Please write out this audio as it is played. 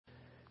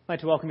I'd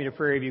like to welcome you to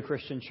Prairie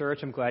Christian Church.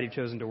 I'm glad you've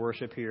chosen to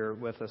worship here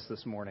with us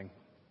this morning.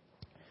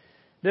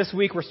 This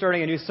week we're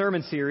starting a new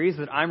sermon series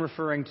that I'm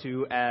referring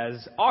to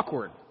as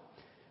Awkward.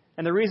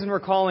 And the reason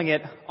we're calling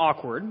it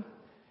Awkward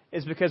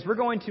is because we're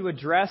going to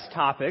address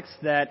topics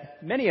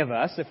that many of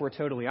us, if we're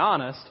totally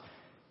honest,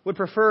 would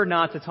prefer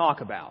not to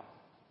talk about.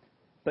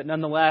 But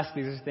nonetheless,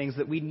 these are things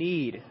that we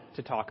need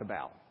to talk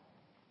about.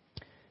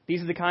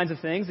 These are the kinds of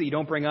things that you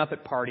don't bring up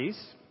at parties,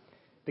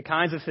 the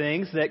kinds of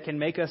things that can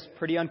make us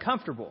pretty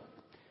uncomfortable.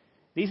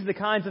 These are the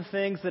kinds of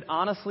things that,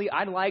 honestly,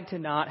 I'd like to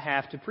not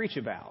have to preach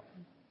about.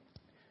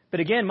 But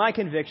again, my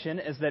conviction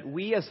is that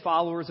we as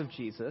followers of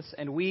Jesus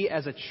and we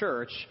as a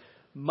church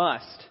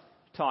must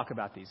talk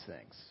about these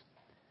things.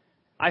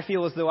 I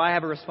feel as though I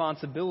have a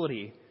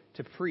responsibility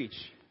to preach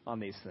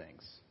on these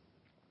things.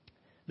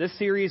 This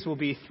series will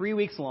be 3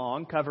 weeks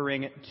long,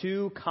 covering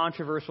two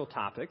controversial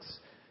topics.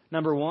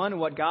 Number one,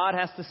 what God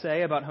has to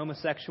say about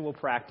homosexual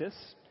practice.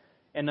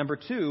 And number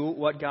two,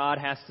 what God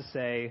has to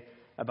say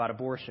about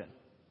abortion.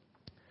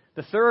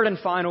 The third and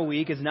final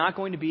week is not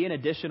going to be an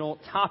additional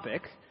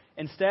topic.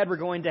 Instead, we're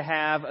going to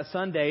have a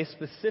Sunday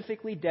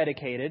specifically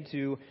dedicated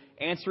to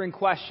answering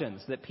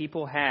questions that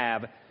people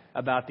have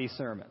about these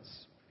sermons.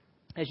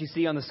 As you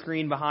see on the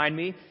screen behind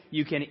me,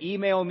 you can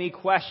email me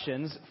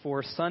questions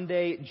for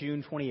Sunday,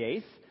 June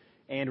 28th,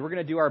 and we're going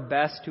to do our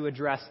best to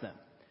address them.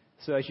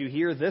 So as you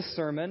hear this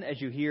sermon,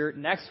 as you hear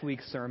next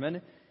week's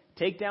sermon,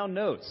 take down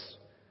notes,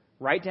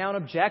 write down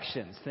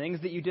objections, things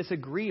that you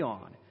disagree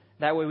on.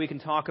 That way we can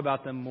talk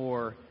about them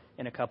more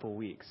in a couple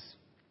weeks.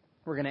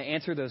 We're going to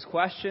answer those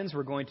questions.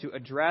 We're going to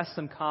address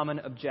some common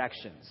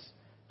objections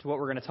to what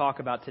we're going to talk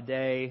about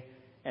today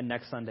and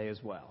next Sunday as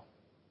well.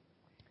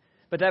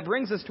 But that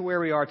brings us to where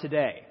we are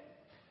today.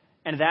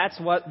 And that's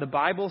what the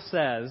Bible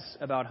says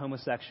about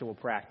homosexual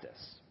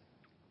practice.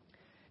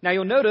 Now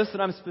you'll notice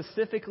that I'm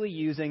specifically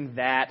using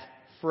that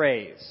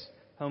phrase,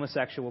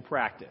 homosexual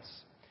practice.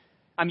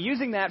 I'm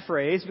using that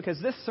phrase because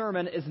this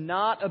sermon is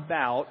not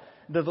about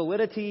the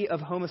validity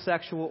of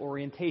homosexual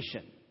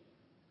orientation.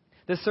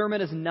 This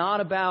sermon is not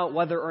about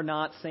whether or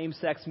not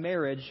same-sex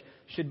marriage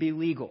should be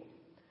legal.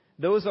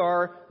 Those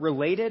are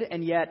related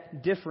and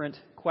yet different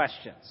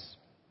questions.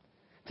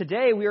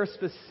 Today, we are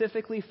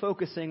specifically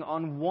focusing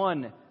on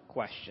one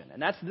question,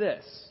 and that's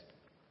this.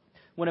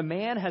 When a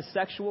man has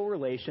sexual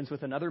relations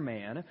with another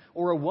man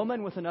or a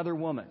woman with another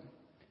woman,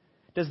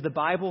 does the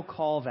Bible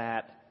call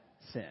that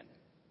sin?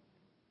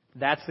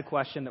 That's the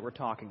question that we're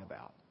talking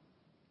about.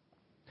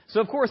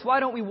 So, of course, why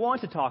don't we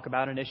want to talk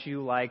about an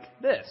issue like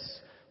this?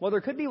 Well,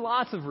 there could be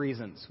lots of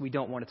reasons we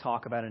don't want to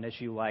talk about an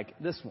issue like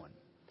this one.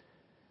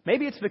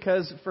 Maybe it's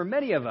because for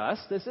many of us,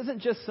 this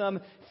isn't just some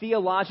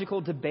theological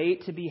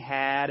debate to be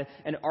had,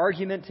 an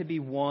argument to be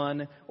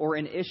won, or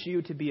an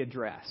issue to be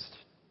addressed.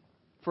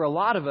 For a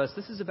lot of us,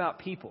 this is about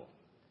people.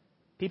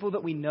 People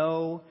that we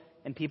know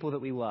and people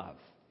that we love.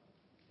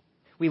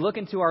 We look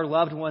into our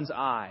loved ones'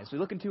 eyes. We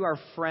look into our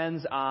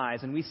friends'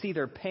 eyes, and we see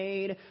their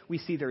pain, we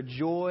see their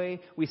joy,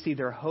 we see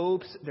their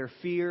hopes, their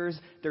fears,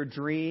 their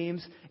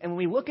dreams. And when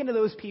we look into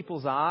those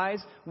people's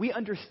eyes, we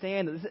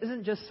understand that this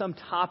isn't just some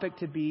topic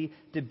to be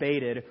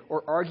debated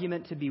or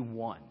argument to be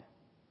won.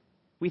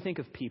 We think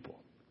of people.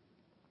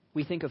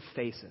 We think of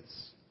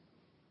faces.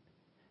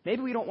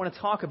 Maybe we don't want to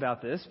talk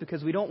about this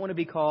because we don't want to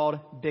be called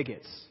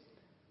bigots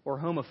or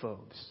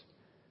homophobes.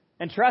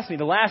 And trust me,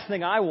 the last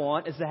thing I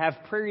want is to have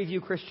Prairie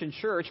Christian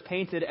Church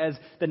painted as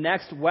the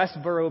next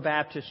Westboro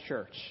Baptist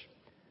Church.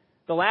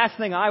 The last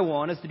thing I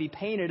want is to be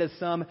painted as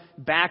some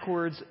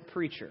backwards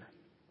preacher.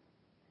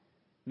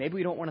 Maybe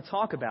we don't want to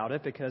talk about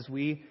it because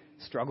we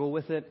struggle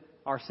with it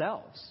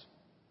ourselves.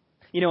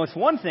 You know, it's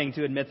one thing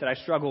to admit that I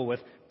struggle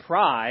with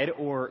pride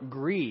or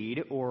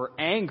greed or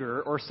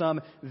anger or some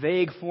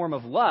vague form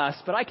of lust,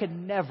 but I could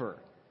never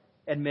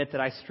admit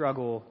that I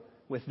struggle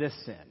with this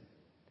sin.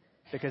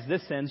 Because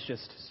this sin's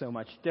just so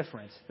much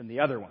different than the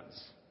other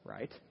ones,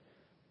 right?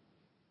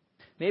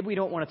 Maybe we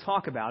don't want to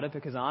talk about it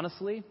because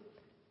honestly,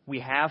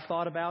 we have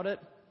thought about it,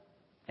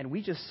 and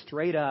we just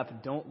straight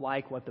up don't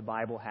like what the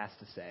Bible has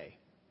to say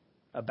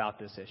about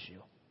this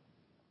issue.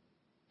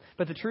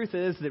 But the truth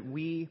is that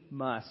we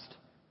must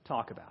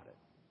talk about it.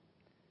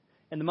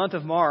 In the month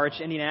of March,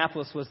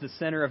 Indianapolis was the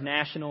center of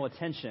national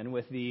attention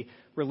with the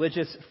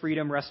Religious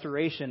Freedom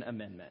Restoration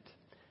Amendment.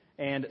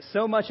 And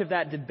so much of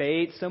that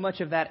debate, so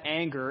much of that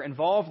anger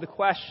involved the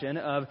question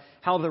of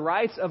how the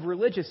rights of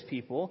religious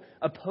people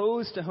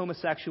opposed to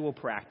homosexual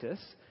practice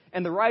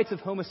and the rights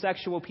of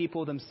homosexual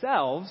people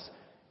themselves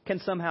can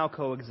somehow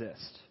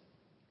coexist.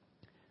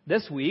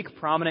 This week,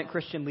 prominent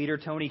Christian leader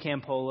Tony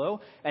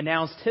Campolo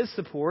announced his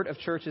support of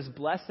churches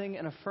blessing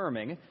and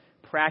affirming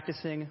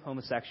practicing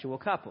homosexual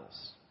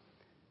couples.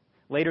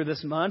 Later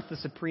this month, the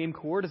Supreme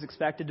Court is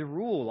expected to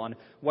rule on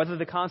whether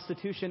the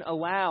Constitution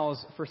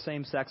allows for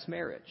same-sex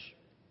marriage.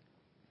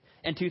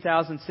 In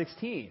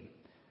 2016,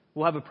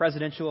 we'll have a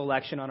presidential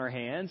election on our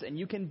hands, and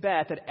you can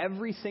bet that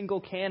every single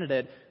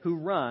candidate who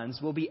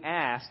runs will be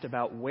asked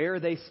about where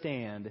they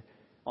stand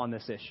on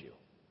this issue.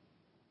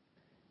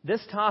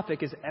 This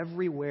topic is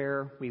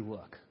everywhere we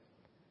look.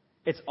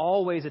 It's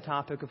always a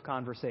topic of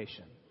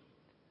conversation.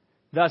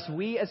 Thus,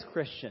 we as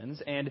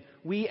Christians and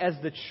we as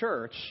the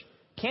church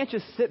can't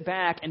just sit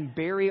back and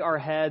bury our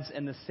heads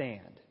in the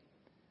sand.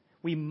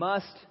 We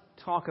must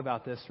talk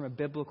about this from a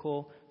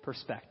biblical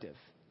perspective.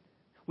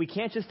 We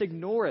can't just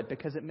ignore it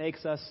because it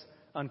makes us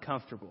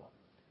uncomfortable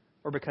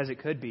or because it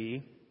could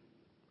be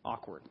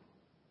awkward.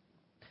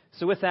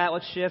 So with that,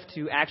 let's shift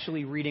to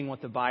actually reading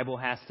what the Bible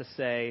has to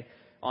say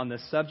on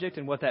this subject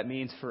and what that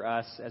means for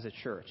us as a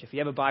church. If you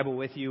have a Bible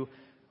with you,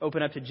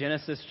 open up to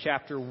Genesis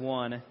chapter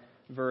 1,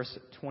 verse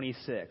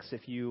 26.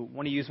 If you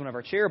want to use one of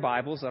our chair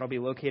Bibles, that'll be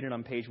located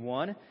on page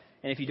 1.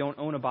 And if you don't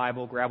own a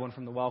Bible, grab one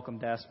from the welcome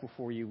desk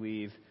before you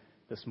leave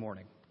this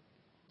morning.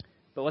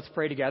 But let's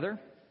pray together,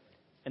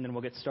 and then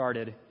we'll get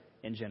started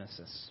in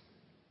Genesis.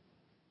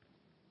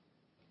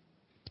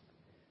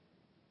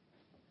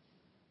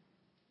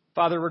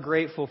 Father, we're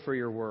grateful for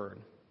your word.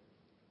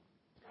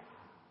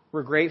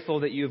 We're grateful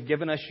that you have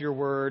given us your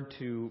word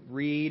to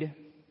read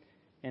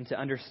and to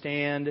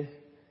understand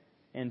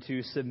and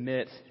to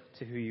submit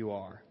to who you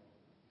are.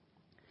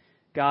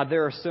 God,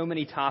 there are so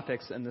many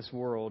topics in this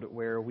world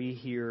where we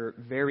hear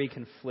very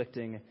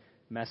conflicting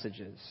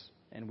messages,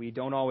 and we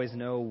don't always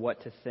know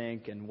what to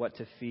think and what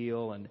to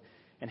feel and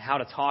how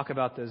to talk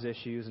about those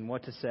issues and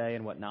what to say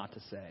and what not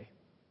to say.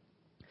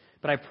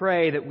 But I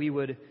pray that we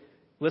would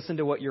listen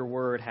to what your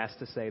word has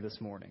to say this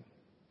morning.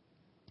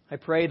 I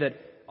pray that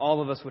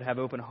all of us would have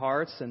open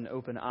hearts and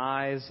open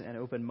eyes and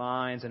open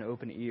minds and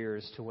open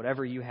ears to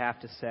whatever you have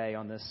to say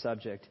on this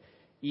subject,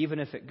 even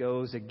if it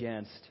goes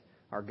against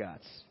our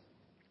guts.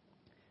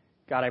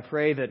 God, I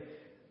pray that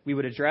we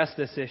would address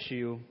this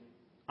issue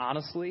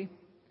honestly,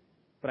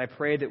 but I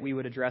pray that we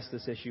would address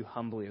this issue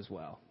humbly as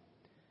well.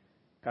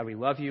 God, we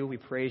love you, we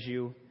praise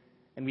you,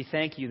 and we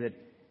thank you that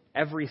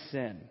every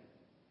sin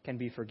can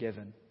be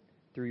forgiven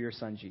through your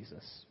Son,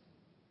 Jesus,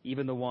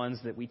 even the ones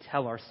that we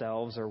tell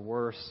ourselves are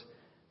worse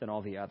than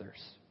all the others.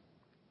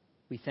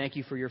 We thank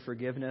you for your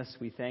forgiveness.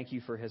 We thank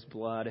you for his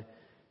blood.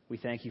 We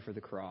thank you for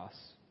the cross.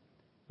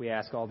 We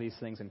ask all these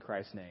things in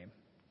Christ's name.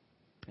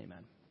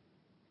 Amen.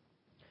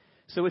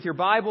 So with your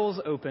Bibles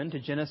open to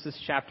Genesis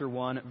chapter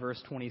 1,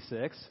 verse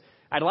 26,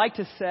 I'd like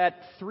to set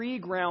 3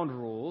 ground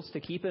rules to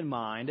keep in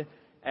mind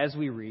as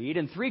we read,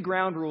 and 3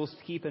 ground rules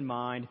to keep in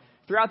mind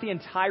throughout the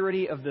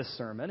entirety of this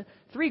sermon.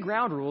 3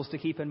 ground rules to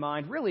keep in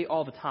mind really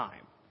all the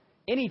time.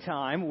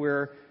 Anytime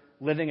we're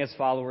living as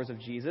followers of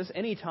Jesus,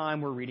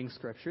 anytime we're reading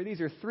Scripture,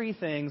 these are 3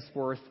 things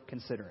worth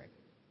considering.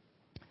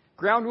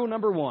 Ground rule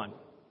number 1,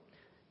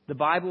 the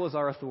Bible is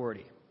our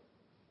authority.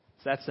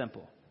 It's that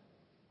simple.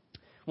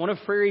 One of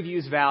Prairie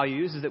View's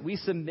values is that we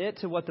submit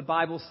to what the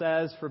Bible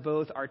says for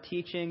both our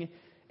teaching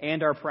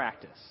and our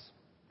practice.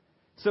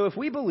 So if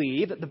we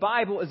believe that the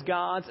Bible is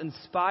God's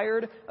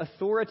inspired,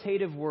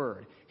 authoritative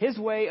word, his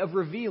way of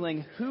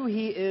revealing who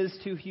he is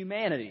to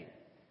humanity,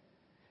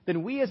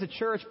 then we as a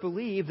church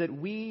believe that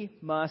we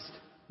must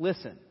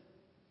listen.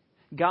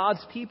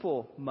 God's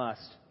people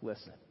must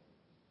listen.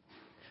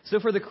 So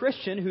for the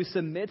Christian who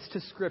submits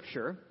to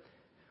Scripture,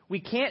 we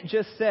can't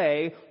just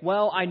say,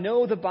 well, I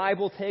know the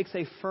Bible takes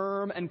a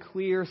firm and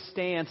clear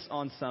stance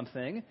on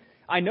something.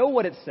 I know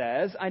what it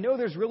says. I know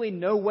there's really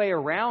no way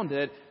around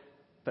it.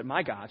 But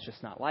my God's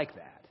just not like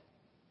that.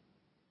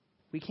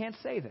 We can't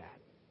say that.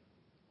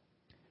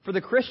 For the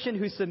Christian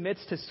who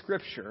submits to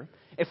Scripture,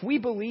 if we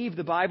believe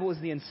the Bible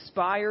is the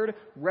inspired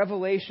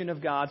revelation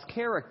of God's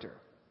character,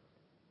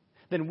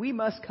 then we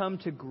must come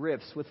to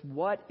grips with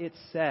what it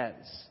says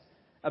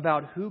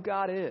about who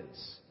God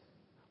is,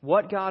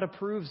 what God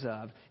approves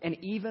of, and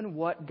even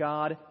what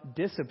God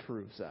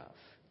disapproves of.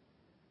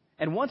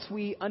 And once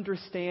we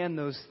understand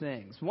those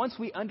things, once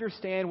we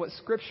understand what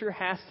Scripture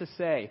has to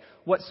say,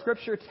 what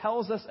Scripture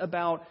tells us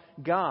about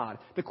God,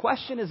 the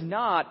question is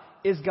not,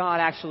 is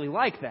God actually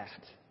like that?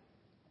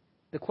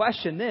 The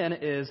question then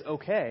is,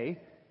 okay,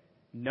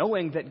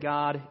 knowing that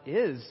God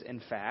is,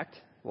 in fact,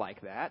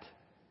 like that,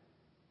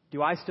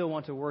 do I still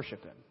want to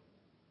worship him?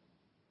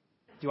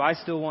 Do I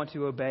still want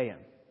to obey him?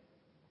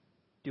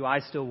 Do I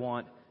still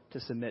want to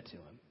submit to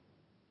him?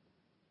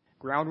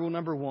 Ground rule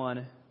number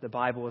 1, the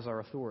Bible is our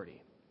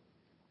authority.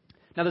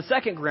 Now, the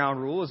second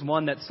ground rule is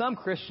one that some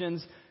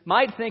Christians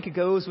might think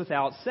goes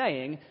without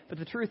saying, but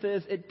the truth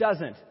is it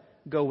doesn't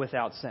go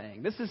without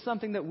saying. This is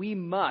something that we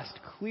must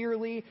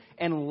clearly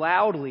and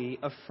loudly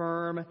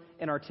affirm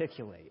and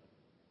articulate.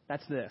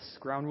 That's this.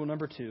 Ground rule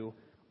number 2,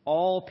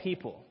 all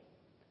people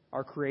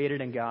are created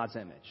in God's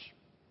image.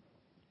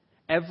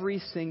 Every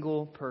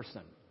single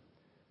person,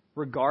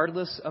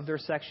 regardless of their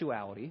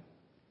sexuality,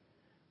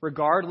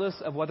 regardless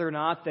of whether or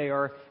not they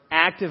are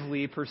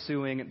actively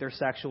pursuing their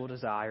sexual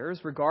desires,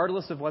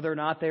 regardless of whether or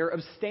not they are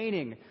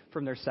abstaining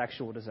from their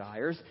sexual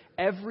desires,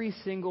 every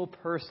single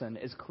person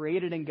is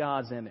created in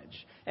God's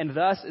image and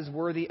thus is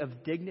worthy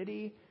of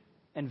dignity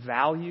and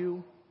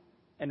value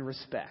and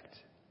respect.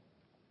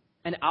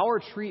 And our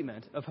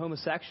treatment of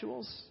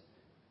homosexuals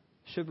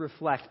should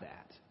reflect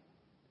that.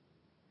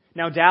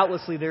 Now,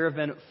 doubtlessly, there have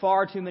been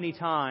far too many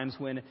times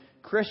when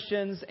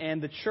Christians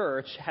and the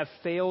church have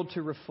failed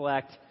to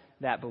reflect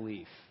that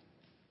belief.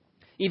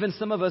 Even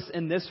some of us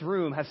in this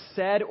room have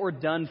said or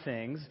done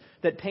things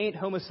that paint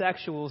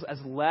homosexuals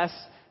as less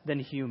than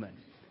human.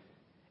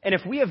 And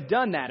if we have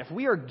done that, if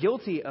we are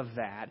guilty of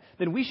that,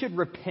 then we should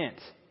repent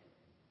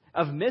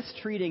of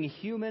mistreating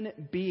human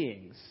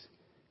beings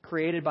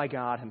created by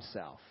God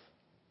Himself.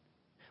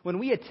 When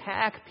we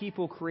attack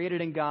people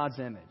created in God's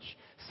image,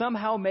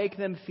 somehow make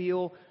them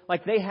feel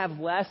like they have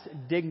less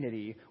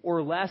dignity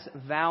or less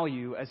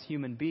value as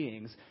human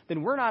beings,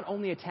 then we're not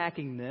only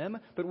attacking them,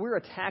 but we're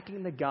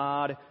attacking the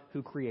God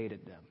who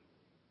created them.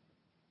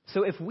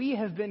 So if we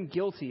have been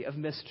guilty of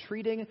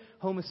mistreating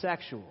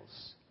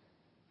homosexuals,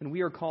 then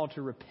we are called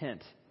to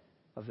repent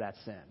of that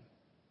sin.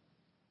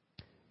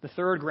 The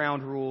third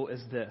ground rule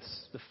is this,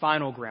 the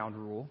final ground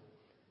rule.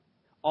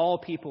 All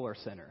people are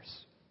sinners.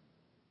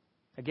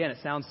 Again, it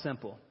sounds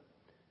simple.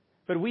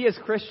 But we as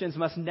Christians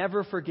must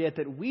never forget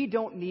that we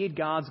don't need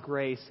God's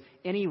grace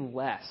any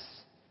less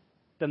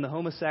than the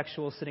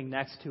homosexual sitting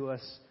next to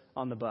us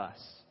on the bus,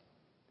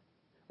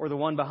 or the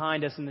one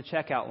behind us in the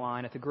checkout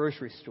line at the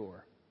grocery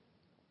store,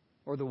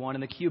 or the one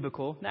in the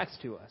cubicle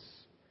next to us,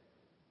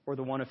 or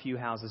the one a few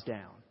houses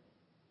down.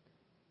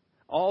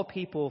 All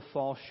people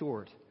fall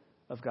short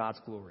of God's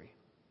glory.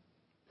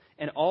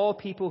 And all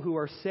people who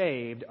are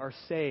saved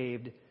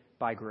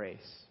by grace.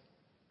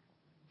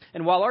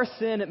 And while our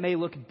sin may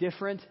look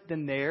different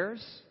than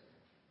theirs,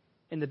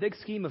 in the big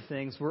scheme of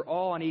things, we're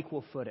all on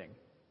equal footing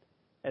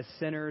as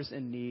sinners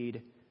in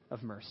need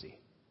of mercy.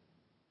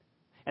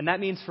 And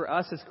that means for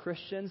us as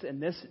Christians, in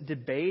this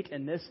debate,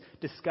 in this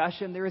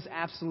discussion, there is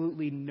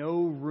absolutely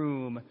no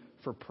room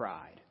for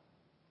pride.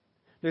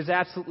 There's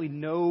absolutely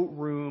no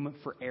room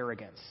for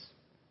arrogance.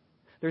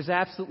 There's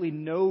absolutely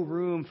no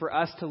room for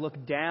us to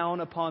look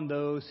down upon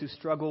those who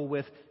struggle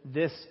with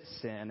this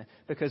sin,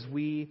 because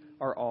we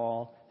are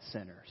all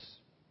sinners.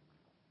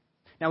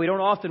 Now, we don't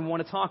often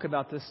want to talk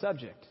about this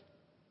subject,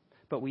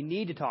 but we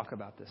need to talk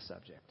about this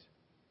subject.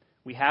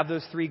 We have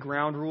those three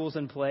ground rules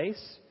in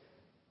place,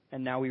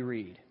 and now we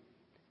read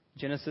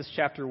Genesis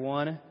chapter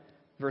 1,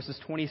 verses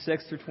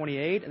 26 through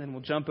 28, and then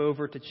we'll jump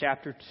over to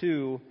chapter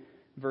 2,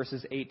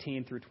 verses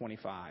 18 through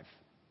 25.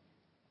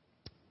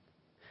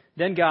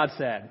 Then God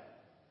said,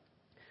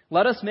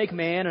 "Let us make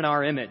man in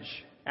our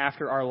image,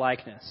 after our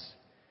likeness,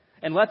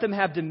 and let them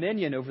have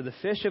dominion over the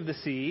fish of the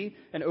sea,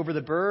 and over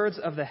the birds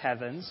of the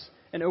heavens,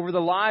 and over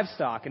the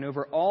livestock, and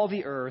over all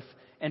the earth,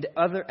 and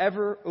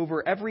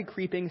over every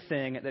creeping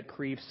thing that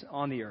creeps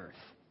on the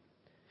earth."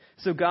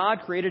 So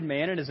God created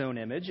man in His own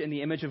image. In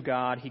the image of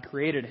God He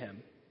created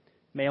him.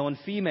 Male and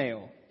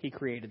female He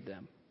created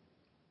them.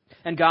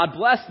 And God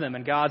blessed them,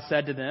 and God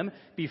said to them,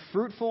 "Be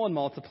fruitful and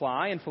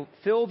multiply, and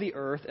fill the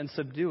earth and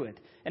subdue it,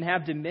 and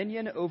have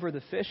dominion over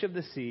the fish of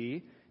the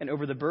sea, and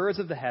over the birds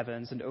of the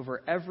heavens, and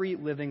over every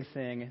living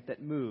thing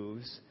that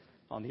moves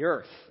on the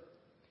earth."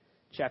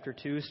 Chapter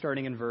 2,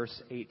 starting in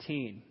verse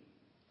 18.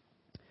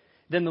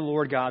 Then the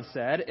Lord God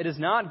said, "It is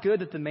not good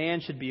that the man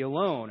should be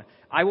alone.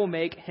 I will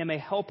make him a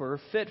helper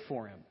fit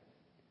for him."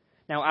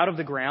 Now out of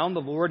the ground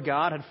the Lord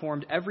God had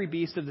formed every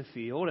beast of the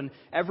field and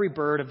every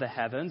bird of the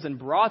heavens, and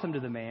brought them to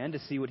the man to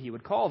see what he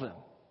would call them.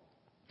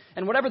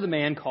 And whatever the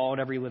man called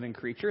every living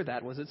creature,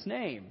 that was its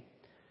name.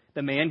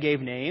 The man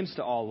gave names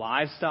to all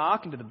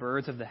livestock, and to the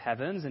birds of the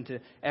heavens, and to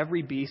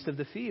every beast of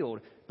the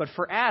field. But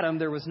for Adam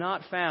there was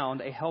not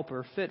found a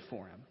helper fit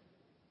for him.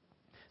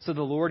 So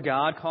the Lord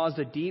God caused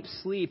a deep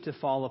sleep to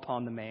fall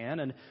upon the man,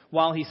 and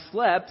while he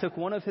slept, took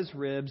one of his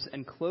ribs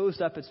and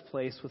closed up its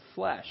place with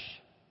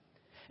flesh.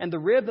 And the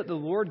rib that the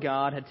Lord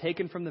God had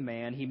taken from the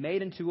man, He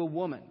made into a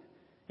woman,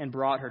 and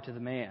brought her to the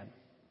man.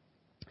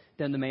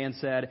 Then the man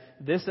said,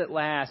 "This at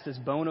last is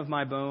bone of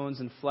my bones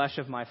and flesh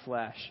of my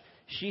flesh.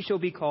 She shall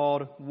be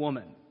called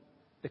woman,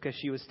 because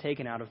she was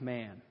taken out of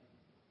man.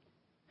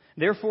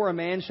 Therefore a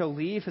man shall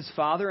leave his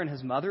father and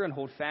his mother, and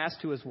hold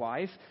fast to his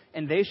wife,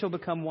 and they shall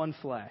become one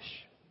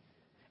flesh.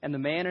 And the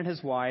man and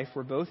his wife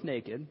were both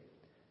naked,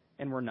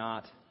 and were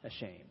not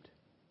ashamed."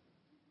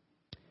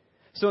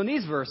 So in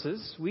these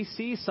verses, we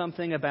see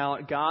something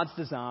about God's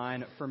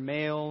design for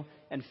male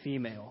and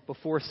female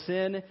before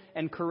sin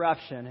and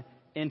corruption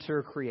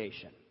enter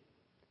creation.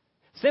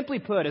 Simply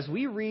put, as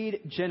we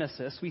read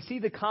Genesis, we see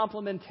the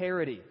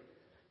complementarity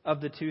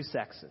of the two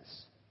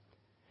sexes.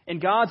 In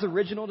God's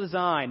original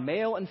design,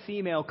 male and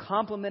female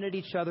complemented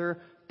each other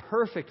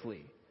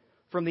perfectly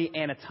from the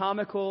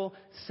anatomical,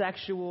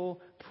 sexual,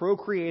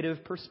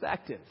 procreative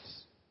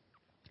perspectives.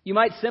 You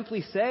might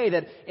simply say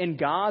that in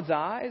God's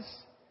eyes,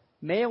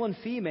 male and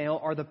female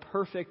are the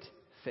perfect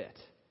fit.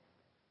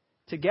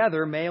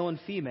 Together, male and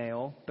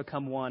female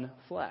become one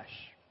flesh.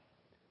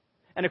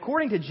 And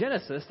according to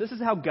Genesis, this is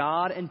how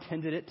God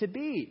intended it to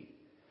be.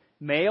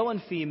 Male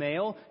and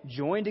female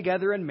joined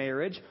together in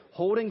marriage,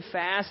 holding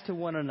fast to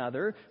one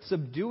another,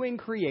 subduing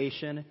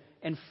creation,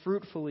 and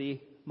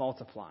fruitfully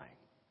multiplying.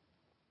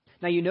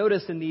 Now you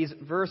notice in these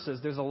verses,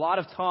 there's a lot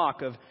of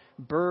talk of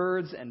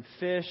birds and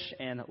fish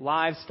and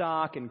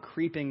livestock and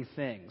creeping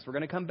things. We're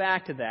going to come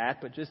back to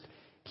that, but just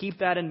keep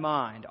that in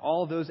mind,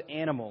 all those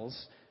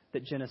animals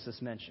that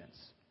Genesis mentions.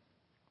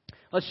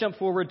 Let's jump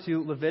forward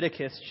to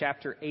Leviticus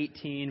chapter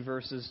 18,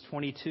 verses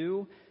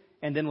 22,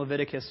 and then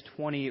Leviticus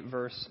 20,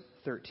 verse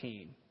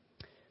 13.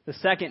 The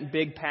second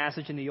big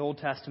passage in the Old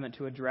Testament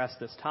to address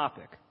this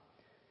topic.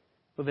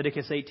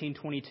 Leviticus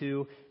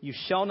 18:22, "You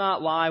shall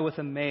not lie with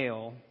a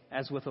male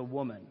as with a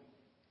woman.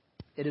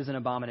 It is an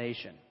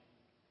abomination."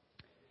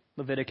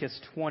 Leviticus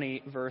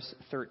 20, verse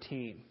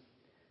 13.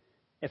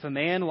 "If a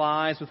man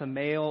lies with a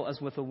male as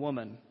with a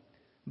woman,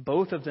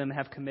 both of them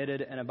have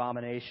committed an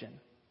abomination.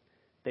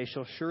 They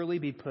shall surely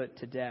be put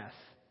to death.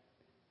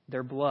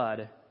 Their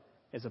blood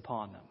is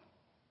upon them."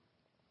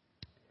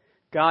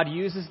 God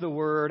uses the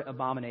word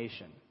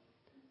abomination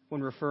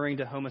when referring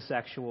to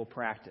homosexual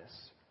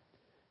practice.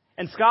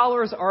 And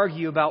scholars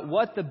argue about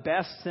what the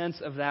best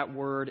sense of that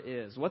word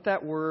is, what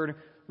that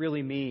word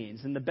really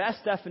means. And the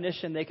best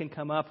definition they can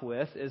come up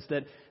with is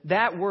that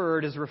that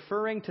word is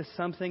referring to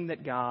something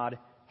that God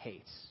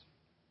hates.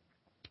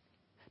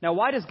 Now,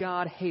 why does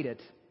God hate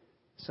it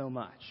so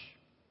much?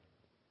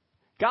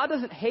 God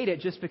doesn't hate it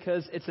just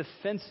because it's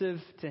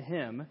offensive to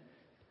Him,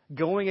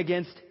 going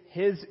against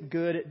His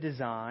good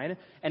design,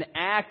 an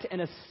act and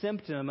a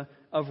symptom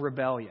of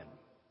rebellion.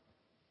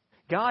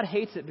 God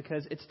hates it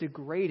because it's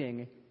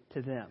degrading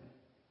to them.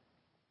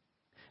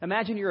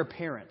 Imagine you're a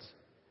parent,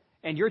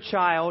 and your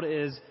child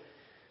is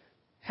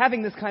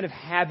having this kind of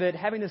habit,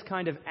 having this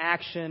kind of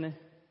action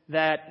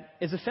that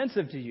is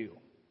offensive to you,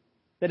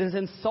 that is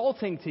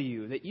insulting to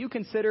you, that you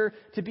consider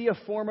to be a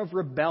form of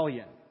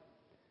rebellion.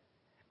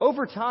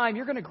 Over time,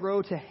 you're going to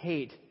grow to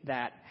hate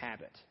that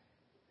habit.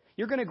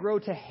 You're going to grow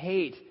to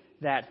hate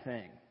that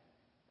thing.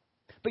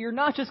 But you're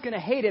not just going to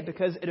hate it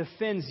because it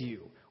offends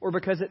you, or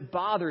because it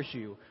bothers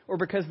you, or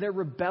because they're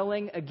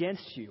rebelling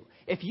against you.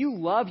 If you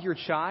love your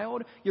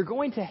child, you're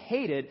going to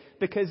hate it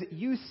because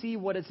you see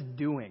what it's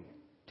doing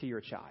to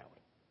your child.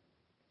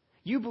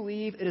 You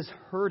believe it is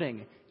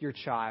hurting your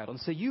child,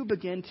 and so you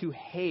begin to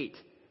hate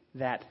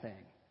that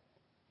thing.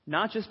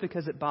 Not just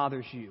because it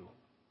bothers you,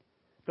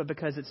 but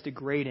because it's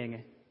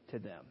degrading to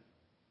them.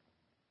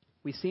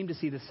 We seem to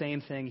see the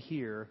same thing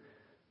here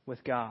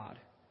with God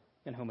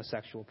and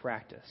homosexual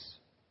practice.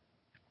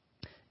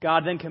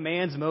 God then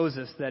commands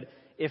Moses that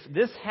if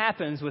this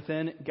happens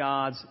within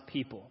God's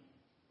people,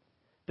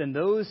 then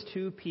those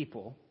two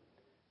people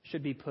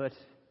should be put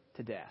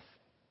to death.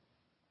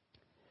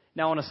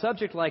 Now, on a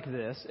subject like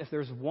this, if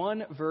there's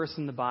one verse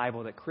in the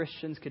Bible that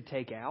Christians could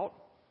take out,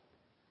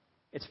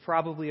 it's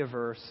probably a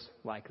verse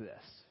like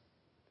this.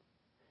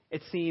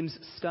 It seems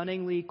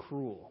stunningly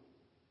cruel.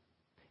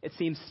 It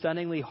seems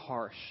stunningly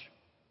harsh.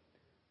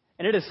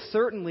 And it is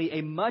certainly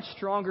a much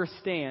stronger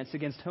stance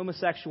against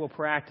homosexual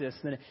practice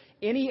than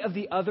any of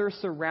the other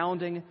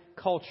surrounding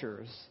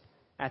cultures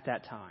at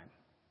that time.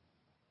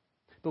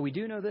 But we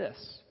do know this.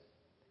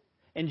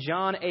 In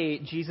John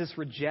 8, Jesus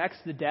rejects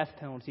the death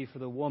penalty for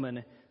the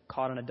woman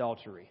caught in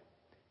adultery.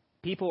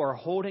 People are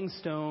holding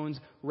stones,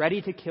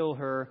 ready to kill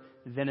her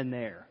then and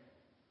there.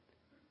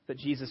 But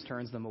Jesus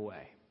turns them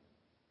away.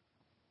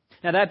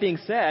 Now, that being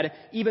said,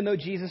 even though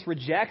Jesus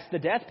rejects the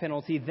death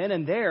penalty then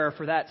and there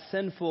for that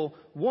sinful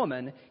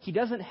woman, He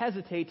doesn't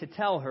hesitate to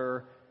tell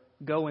her,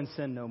 "Go and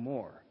sin no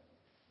more."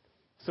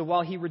 So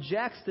while He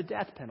rejects the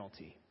death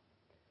penalty,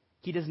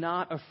 He does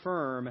not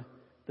affirm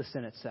the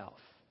sin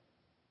itself.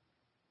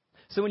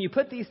 So when you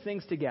put these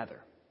things together,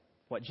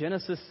 what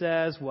Genesis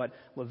says, what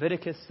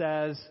Leviticus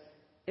says,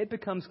 it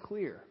becomes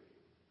clear.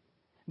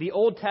 The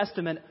Old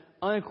Testament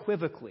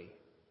unequivocally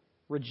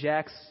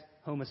rejects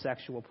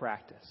homosexual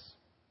practice.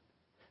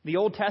 The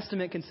Old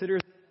Testament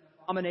considers it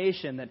an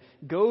abomination that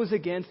goes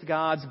against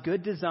God's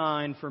good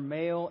design for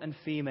male and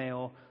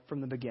female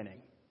from the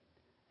beginning.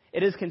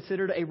 It is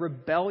considered a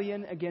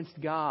rebellion against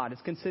God.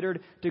 It's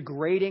considered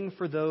degrading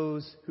for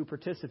those who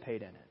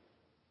participate in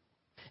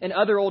it. In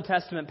other Old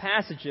Testament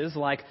passages,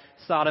 like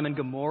Sodom and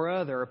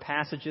Gomorrah, there are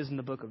passages in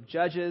the book of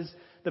Judges,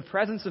 the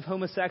presence of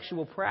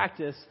homosexual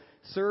practice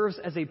serves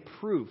as a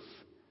proof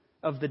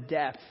of the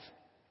depth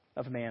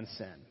of man's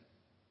sin.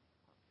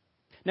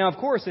 Now, of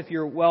course, if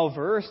you're well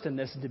versed in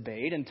this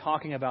debate and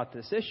talking about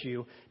this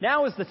issue,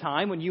 now is the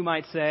time when you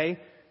might say,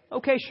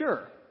 okay,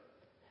 sure,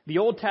 the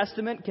Old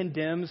Testament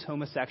condemns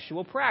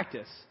homosexual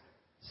practice.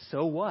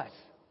 So what?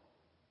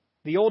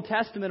 The Old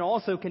Testament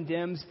also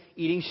condemns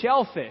eating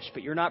shellfish,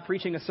 but you're not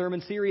preaching a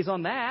sermon series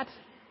on that.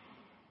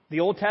 The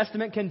Old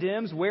Testament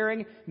condemns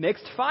wearing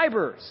mixed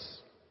fibers.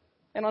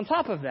 And on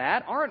top of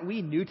that, aren't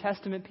we New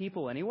Testament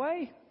people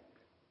anyway?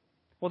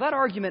 Well, that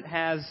argument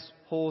has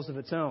holes of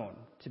its own,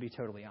 to be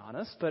totally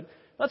honest, but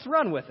let's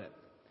run with it.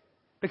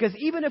 Because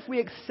even if we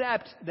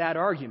accept that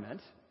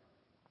argument,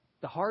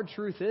 the hard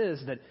truth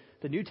is that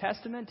the New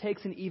Testament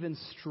takes an even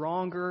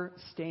stronger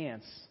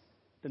stance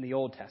than the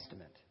Old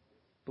Testament,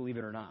 believe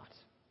it or not.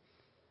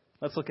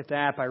 Let's look at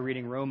that by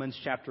reading Romans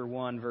chapter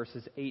 1,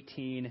 verses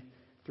 18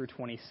 through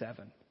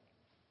 27.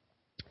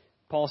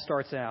 Paul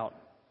starts out,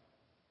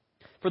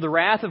 "For the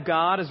wrath of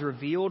God is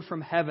revealed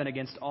from heaven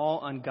against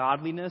all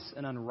ungodliness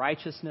and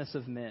unrighteousness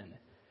of men,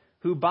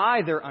 who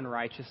by their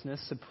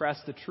unrighteousness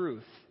suppress the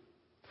truth.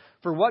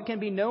 For what can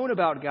be known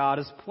about God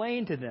is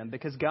plain to them,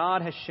 because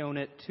God has shown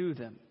it to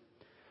them.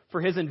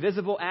 For his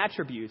invisible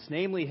attributes,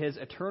 namely his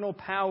eternal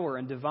power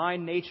and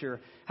divine nature,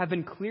 have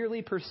been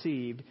clearly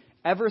perceived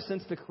ever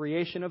since the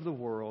creation of the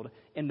world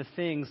in the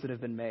things that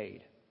have been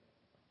made.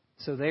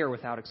 So they are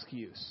without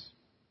excuse.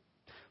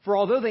 For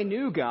although they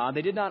knew God,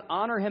 they did not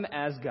honor him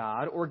as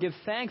God or give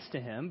thanks to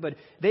him, but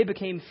they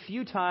became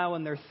futile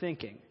in their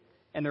thinking,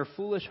 and their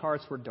foolish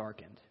hearts were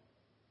darkened.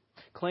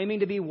 Claiming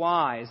to be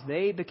wise,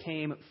 they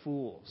became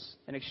fools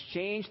and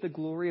exchanged the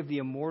glory of the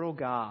immortal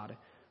God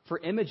for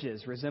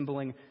images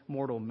resembling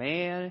mortal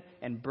man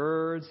and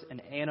birds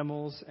and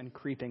animals and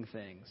creeping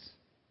things.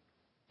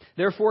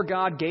 Therefore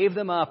God gave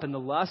them up in the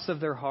lusts of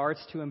their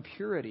hearts to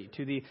impurity,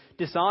 to the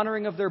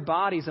dishonoring of their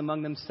bodies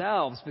among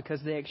themselves,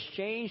 because they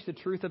exchanged the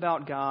truth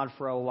about God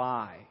for a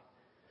lie,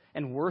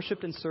 and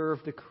worshipped and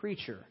served the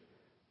creature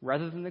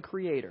rather than the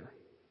Creator,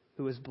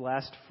 who is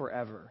blessed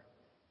forever.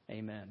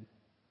 Amen.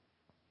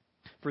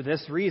 For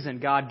this reason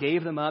God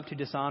gave them up to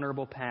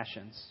dishonorable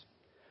passions.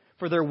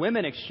 For their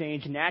women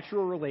exchanged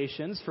natural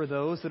relations for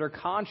those that are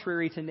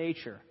contrary to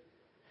nature.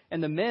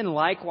 And the men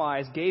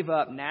likewise gave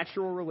up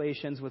natural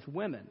relations with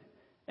women,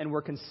 and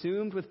were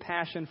consumed with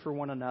passion for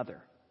one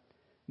another,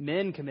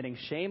 men committing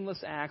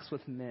shameless acts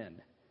with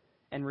men,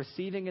 and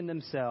receiving in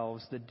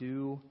themselves the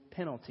due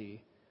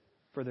penalty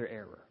for their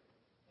error.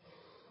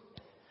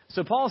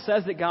 So Paul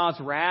says that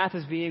God's wrath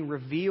is being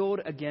revealed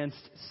against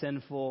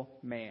sinful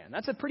man.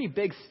 That's a pretty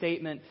big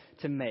statement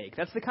to make.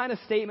 That's the kind of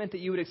statement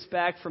that you would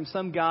expect from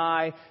some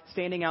guy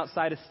standing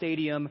outside a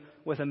stadium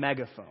with a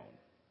megaphone.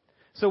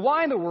 So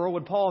why in the world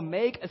would Paul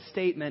make a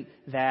statement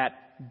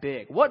that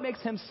big? What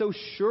makes him so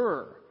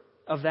sure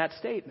of that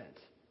statement?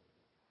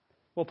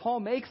 Well,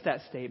 Paul makes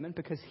that statement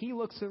because he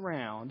looks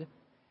around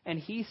and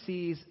he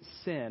sees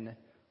sin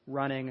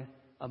running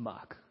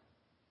amok.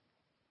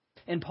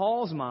 In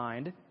Paul's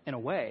mind, in a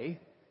way,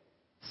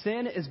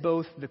 sin is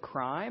both the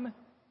crime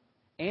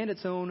and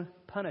its own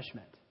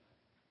punishment.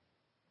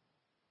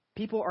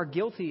 People are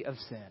guilty of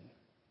sin,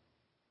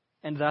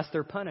 and thus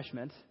their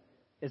punishment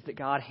is that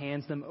God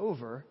hands them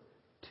over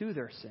to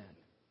their sin.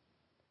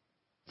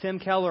 Tim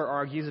Keller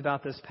argues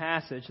about this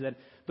passage that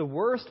the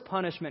worst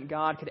punishment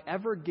God could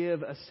ever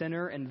give a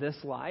sinner in this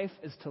life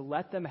is to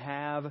let them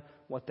have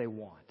what they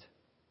want.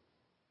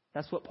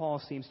 That's what Paul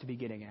seems to be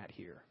getting at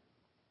here.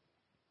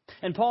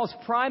 And Paul's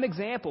prime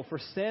example for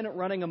sin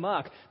running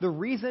amok, the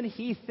reason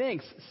he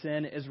thinks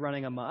sin is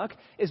running amok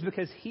is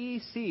because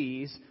he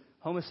sees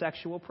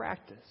homosexual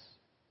practice.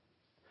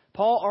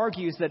 Paul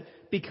argues that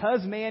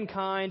because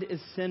mankind is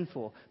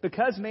sinful,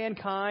 because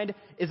mankind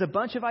is a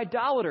bunch of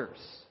idolaters,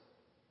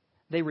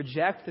 they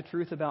reject the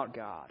truth about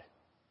God.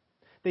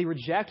 They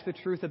reject the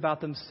truth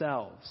about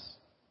themselves,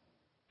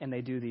 and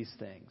they do these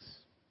things.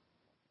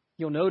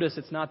 You'll notice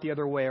it's not the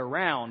other way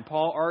around.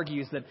 Paul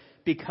argues that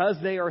because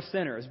they are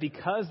sinners,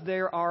 because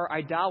there are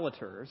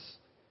idolaters,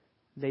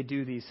 they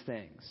do these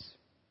things.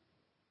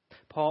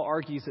 Paul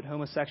argues that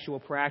homosexual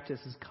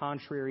practice is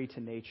contrary to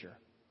nature.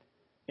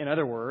 In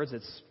other words,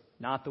 it's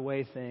not the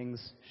way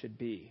things should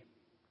be.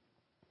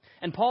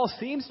 And Paul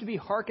seems to be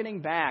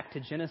hearkening back to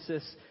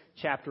Genesis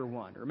chapter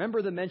 1.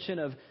 Remember the mention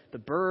of the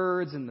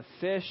birds and the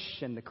fish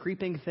and the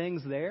creeping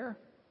things there?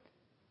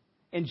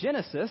 In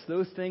Genesis,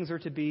 those things are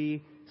to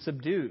be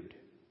subdued.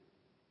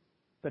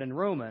 But in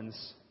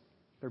Romans,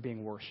 they're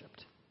being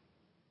worshipped.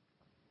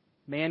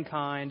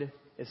 Mankind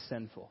is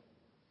sinful.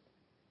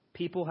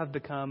 People have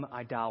become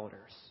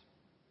idolaters.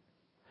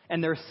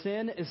 And their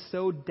sin is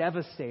so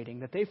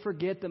devastating that they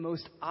forget the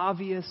most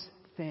obvious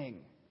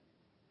thing,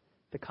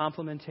 the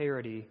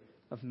complementarity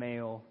of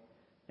male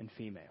and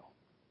female.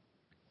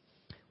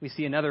 We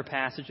see another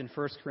passage in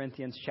 1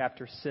 Corinthians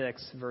chapter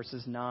 6,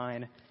 verses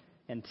 9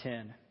 and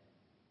 10.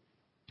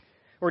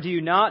 Or do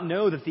you not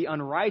know that the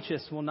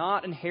unrighteous will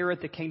not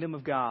inherit the kingdom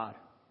of God?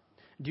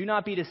 Do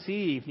not be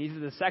deceived, neither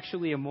the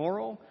sexually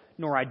immoral,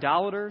 nor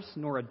idolaters,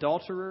 nor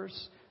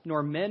adulterers,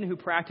 nor men who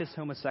practice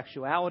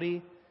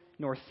homosexuality,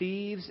 nor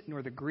thieves,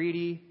 nor the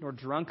greedy, nor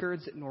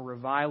drunkards, nor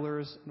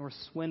revilers, nor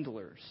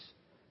swindlers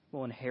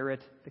will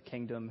inherit the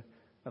kingdom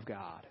of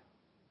God.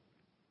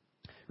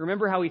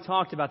 Remember how we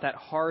talked about that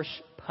harsh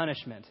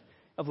punishment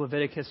of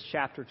Leviticus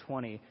chapter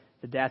 20,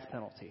 the death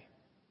penalty.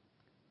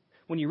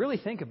 When you really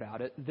think about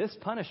it, this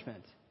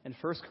punishment in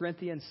 1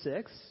 Corinthians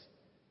 6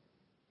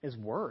 is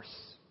worse.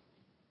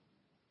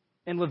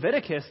 In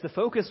Leviticus, the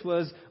focus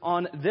was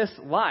on this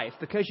life.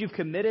 Because you've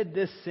committed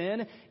this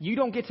sin, you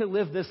don't get to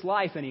live this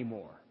life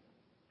anymore.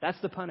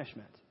 That's the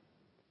punishment.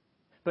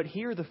 But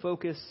here the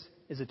focus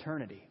is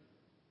eternity.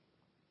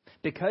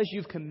 Because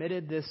you've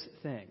committed this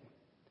thing,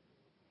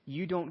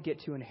 you don't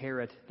get to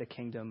inherit the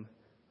kingdom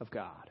of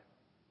God.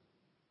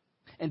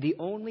 And the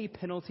only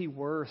penalty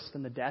worse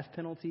than the death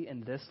penalty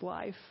in this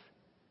life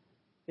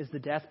is the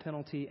death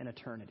penalty in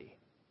eternity.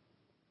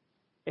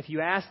 If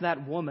you ask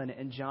that woman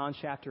in John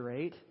chapter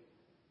 8,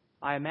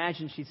 I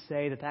imagine she'd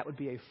say that that would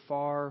be a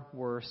far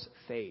worse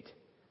fate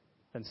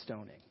than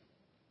stoning.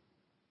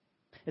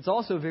 It's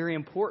also very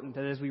important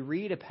that as we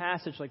read a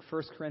passage like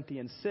 1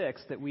 Corinthians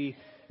 6, that we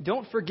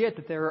don't forget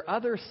that there are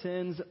other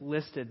sins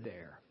listed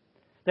there.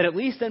 that at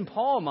least in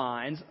Paul's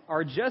minds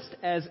are just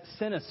as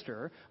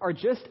sinister, are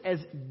just as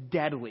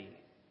deadly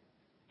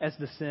as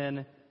the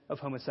sin of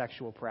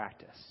homosexual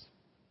practice.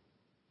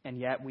 And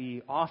yet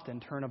we often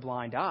turn a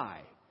blind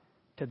eye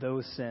to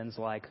those sins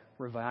like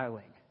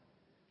reviling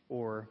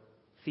or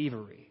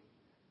thievery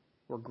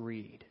or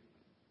greed.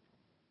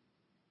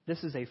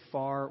 This is a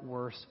far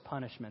worse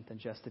punishment than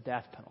just the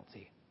death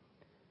penalty.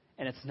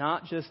 And it's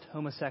not just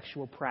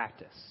homosexual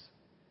practice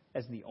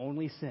as the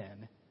only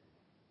sin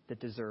that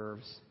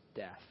deserves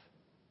death.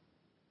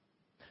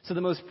 So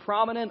the most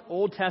prominent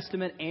Old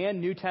Testament and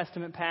New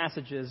Testament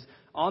passages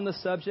on the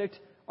subject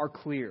are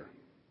clear.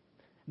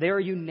 They are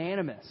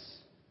unanimous.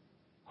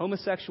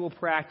 Homosexual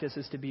practice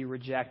is to be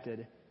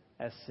rejected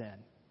as sin.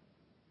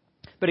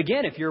 But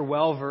again, if you're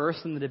well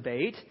versed in the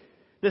debate,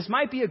 this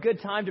might be a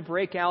good time to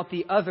break out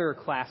the other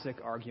classic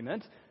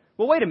argument.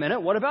 Well, wait a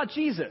minute, what about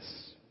Jesus?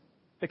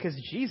 Because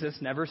Jesus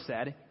never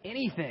said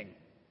anything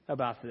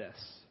about this.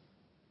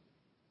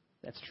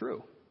 That's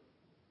true.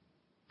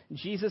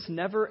 Jesus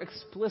never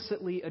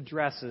explicitly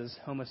addresses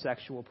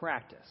homosexual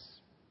practice.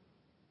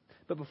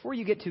 But before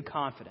you get too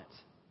confident,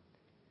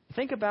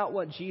 think about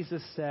what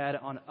Jesus said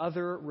on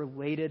other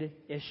related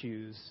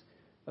issues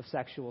of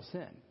sexual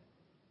sin.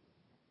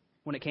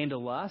 When it came to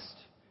lust,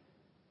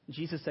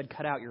 Jesus said,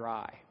 cut out your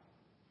eye,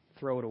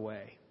 throw it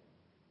away.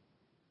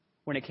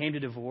 When it came to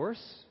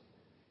divorce,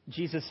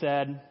 Jesus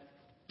said,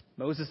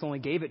 Moses only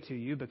gave it to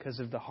you because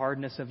of the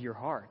hardness of your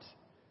heart.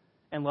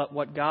 And let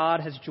what God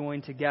has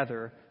joined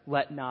together,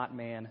 let not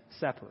man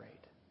separate.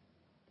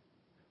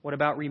 What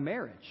about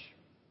remarriage?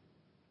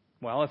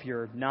 Well, if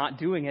you're not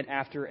doing it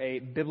after a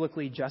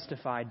biblically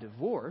justified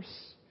divorce,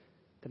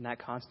 then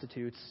that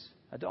constitutes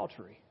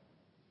adultery.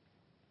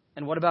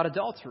 And what about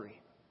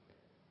adultery?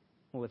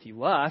 Well, if you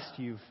lust,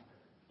 you've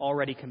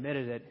already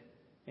committed it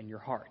in your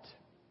heart.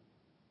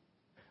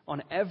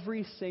 On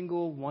every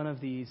single one of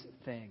these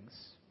things,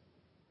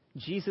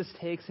 Jesus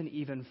takes an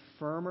even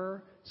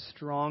firmer,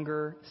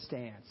 stronger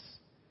stance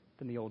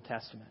than the Old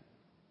Testament.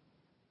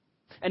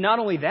 And not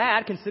only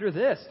that, consider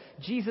this.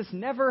 Jesus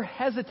never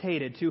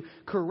hesitated to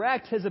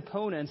correct his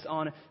opponents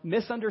on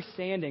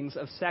misunderstandings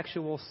of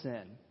sexual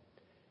sin.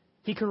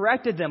 He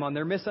corrected them on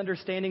their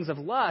misunderstandings of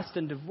lust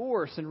and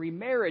divorce and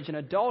remarriage and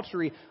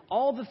adultery,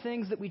 all the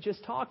things that we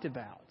just talked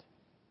about.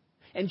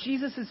 And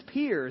Jesus'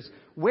 peers,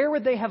 where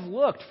would they have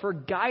looked for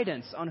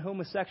guidance on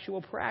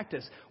homosexual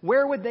practice?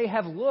 Where would they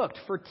have looked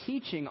for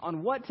teaching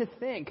on what to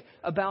think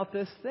about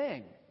this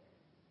thing?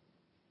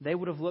 They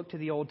would have looked to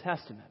the Old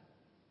Testament.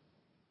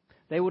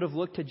 They would have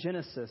looked to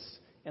Genesis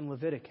and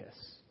Leviticus.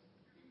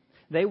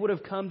 They would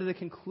have come to the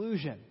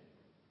conclusion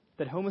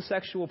that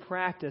homosexual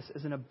practice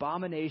is an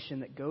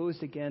abomination that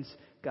goes against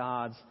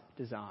God's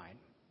design.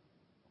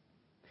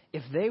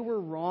 If they were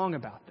wrong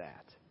about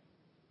that,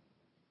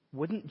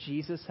 wouldn't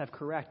Jesus have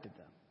corrected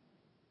them?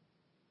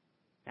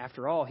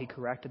 After all, he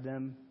corrected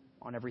them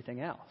on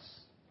everything else.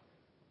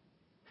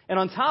 And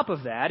on top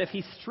of that, if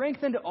he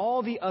strengthened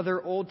all the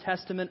other Old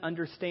Testament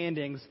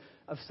understandings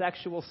of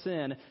sexual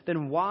sin,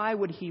 then why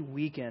would he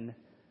weaken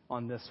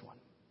on this one?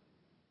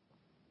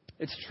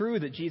 It's true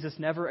that Jesus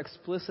never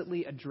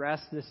explicitly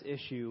addressed this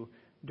issue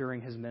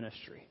during his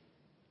ministry.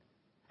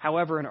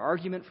 However, an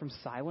argument from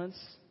silence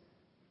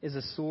is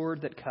a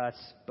sword that cuts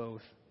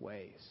both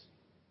ways.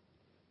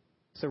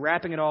 So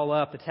wrapping it all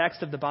up, the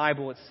text of the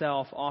Bible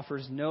itself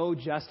offers no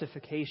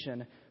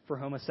justification for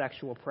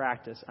homosexual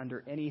practice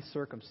under any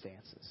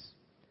circumstances.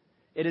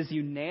 It is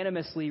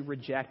unanimously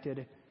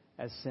rejected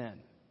as sin.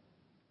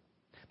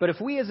 But if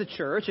we as a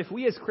church, if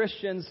we as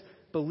Christians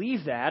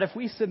believe that, if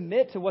we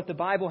submit to what the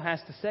Bible has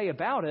to say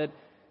about it,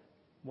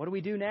 what do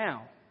we do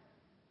now?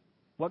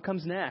 What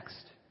comes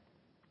next?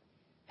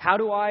 How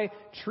do I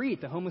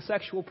treat the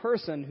homosexual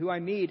person who I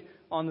meet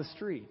on the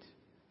street?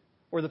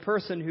 Or the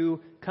person who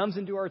comes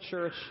into our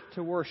church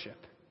to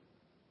worship?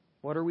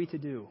 What are we to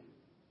do?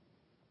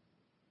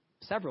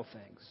 Several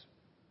things.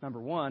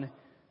 Number one,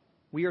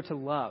 we are to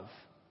love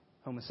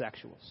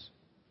homosexuals.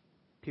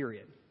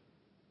 Period.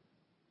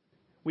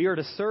 We are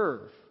to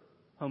serve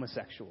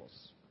homosexuals.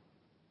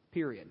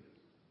 Period.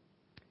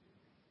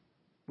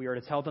 We are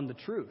to tell them the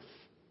truth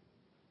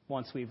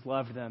once we've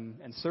loved them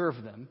and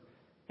served them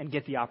and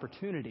get the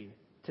opportunity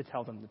to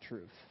tell them the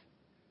truth.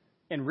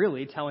 And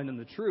really, telling them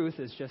the truth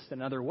is just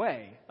another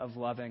way of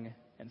loving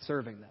and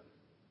serving them.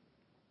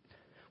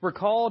 We're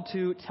called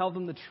to tell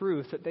them the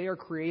truth that they are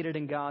created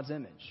in God's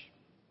image.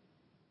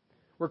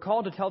 We're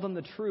called to tell them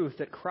the truth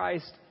that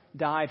Christ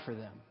died for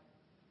them,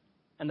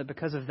 and that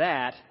because of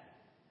that,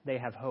 they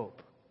have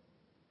hope.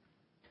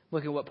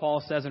 Look at what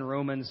Paul says in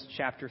Romans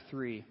chapter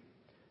 3.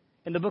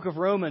 In the book of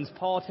Romans,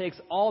 Paul takes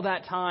all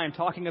that time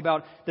talking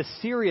about the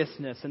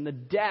seriousness and the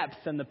depth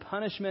and the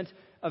punishment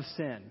of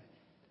sin.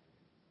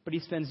 But he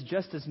spends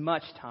just as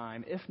much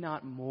time, if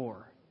not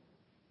more,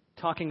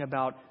 talking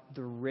about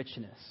the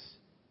richness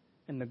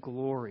and the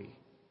glory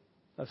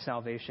of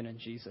salvation in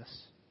Jesus.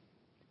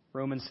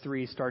 Romans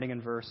 3, starting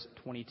in verse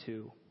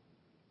 22.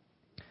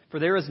 For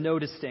there is no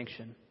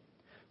distinction.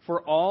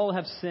 For all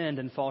have sinned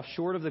and fall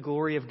short of the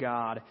glory of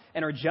God,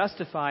 and are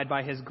justified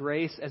by his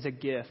grace as a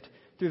gift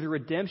through the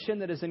redemption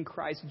that is in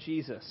Christ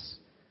Jesus,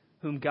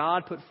 whom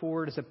God put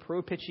forward as a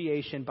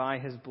propitiation by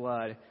his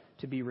blood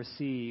to be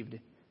received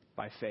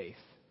by faith.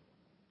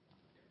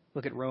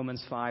 Look at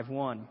Romans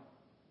 5:1.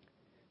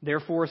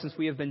 Therefore, since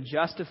we have been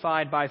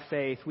justified by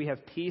faith, we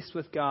have peace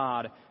with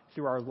God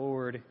through our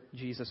Lord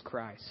Jesus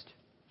Christ.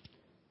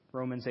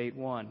 Romans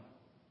 8:1.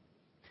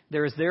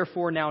 There is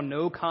therefore now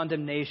no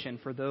condemnation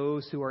for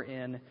those who are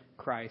in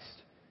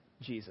Christ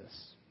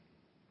Jesus.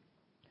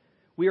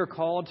 We are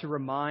called to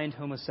remind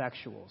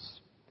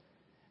homosexuals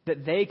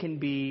that they can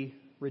be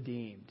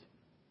redeemed,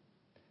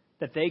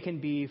 that they can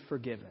be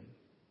forgiven,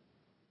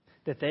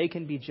 that they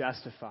can be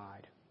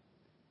justified,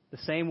 the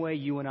same way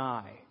you and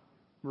I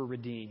were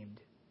redeemed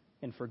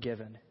and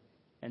forgiven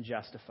and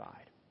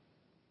justified.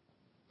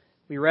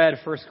 We read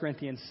 1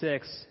 Corinthians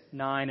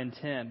 6:9 and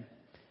 10.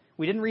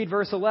 We didn't read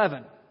verse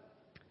 11.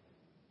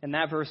 In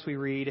that verse we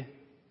read,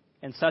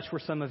 "And such were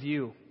some of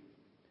you.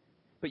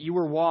 But you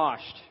were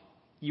washed,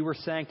 you were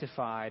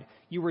sanctified,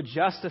 you were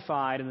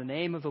justified in the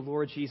name of the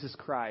Lord Jesus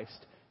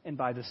Christ and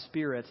by the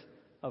Spirit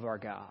of our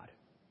God."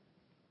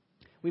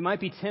 We might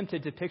be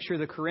tempted to picture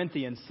the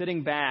Corinthians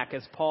sitting back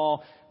as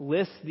Paul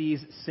lists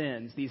these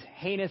sins, these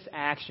heinous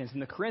actions,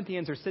 and the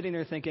Corinthians are sitting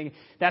there thinking,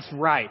 "That's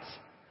right.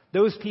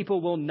 Those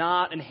people will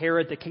not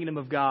inherit the kingdom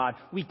of God.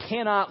 We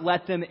cannot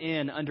let them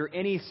in under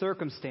any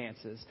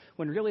circumstances,"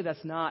 when really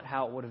that's not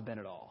how it would have been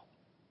at all.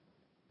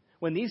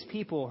 When these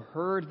people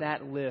heard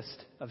that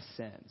list of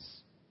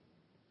sins,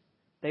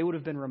 they would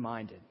have been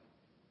reminded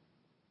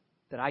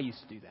that I used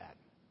to do that.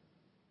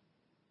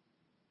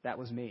 That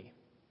was me.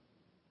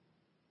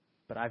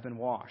 But I've been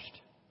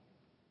washed.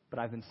 But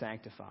I've been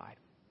sanctified.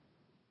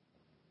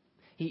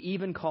 He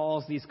even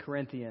calls these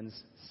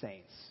Corinthians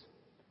saints,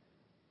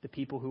 the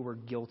people who were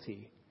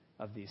guilty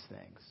of these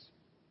things.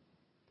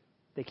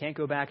 They can't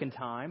go back in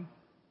time.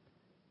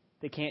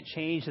 They can't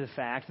change the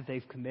fact that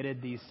they've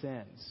committed these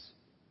sins.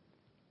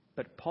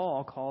 But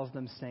Paul calls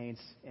them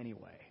saints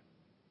anyway,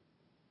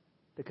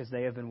 because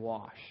they have been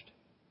washed,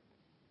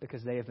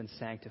 because they have been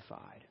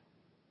sanctified,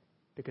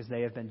 because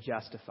they have been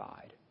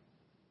justified,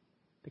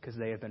 because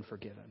they have been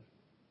forgiven.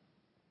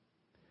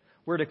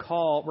 We're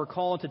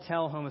called to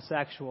tell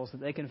homosexuals that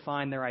they can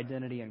find their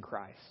identity in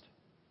Christ.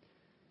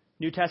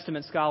 New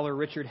Testament scholar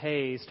Richard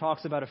Hayes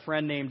talks about a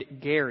friend named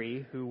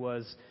Gary who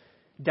was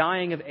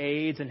dying of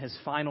AIDS in his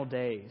final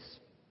days.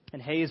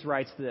 And Hayes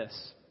writes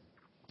this: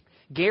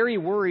 "Gary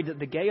worried that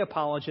the gay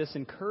apologists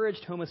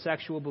encouraged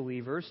homosexual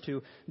believers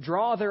to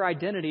draw their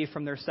identity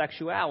from their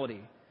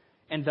sexuality,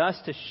 and thus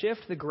to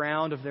shift the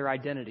ground of their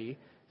identity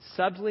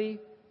subtly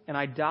and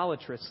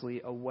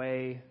idolatrously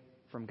away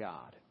from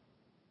God."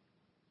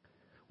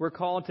 We're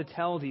called to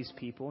tell these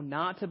people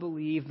not to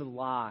believe the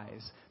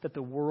lies that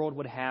the world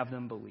would have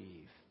them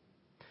believe,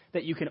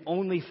 that you can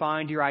only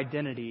find your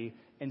identity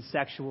in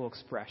sexual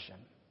expression.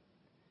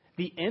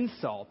 The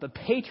insult, the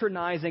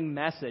patronizing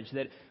message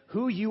that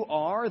who you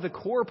are, the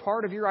core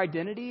part of your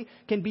identity,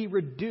 can be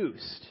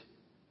reduced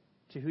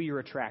to who you're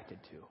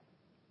attracted to.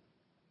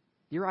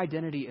 Your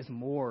identity is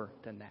more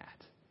than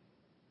that.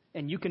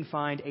 And you can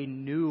find a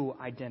new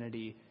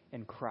identity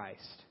in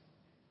Christ,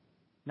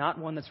 not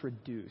one that's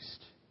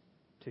reduced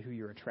to who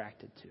you're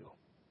attracted to.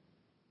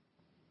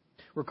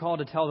 We're called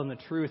to tell them the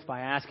truth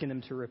by asking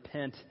them to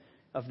repent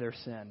of their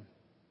sin.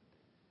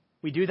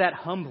 We do that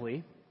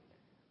humbly,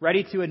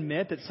 ready to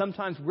admit that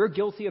sometimes we're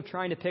guilty of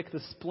trying to pick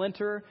the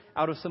splinter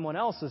out of someone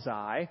else's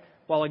eye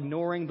while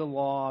ignoring the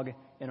log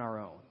in our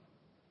own.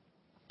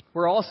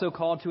 We're also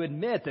called to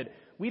admit that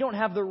we don't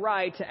have the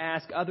right to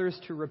ask others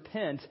to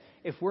repent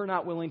if we're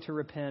not willing to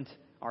repent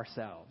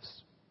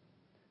ourselves.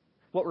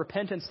 What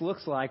repentance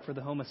looks like for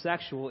the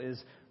homosexual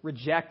is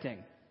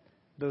rejecting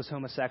those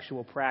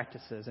homosexual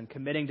practices and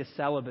committing to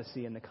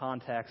celibacy in the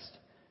context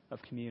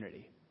of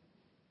community.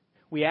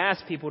 We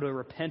ask people to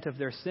repent of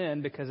their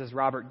sin because, as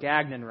Robert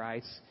Gagnon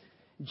writes,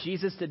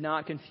 Jesus did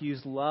not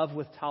confuse love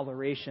with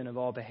toleration of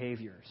all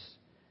behaviors,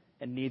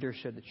 and neither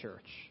should the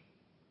church.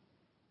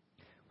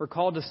 We're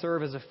called to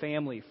serve as a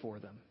family for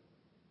them.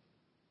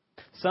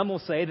 Some will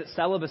say that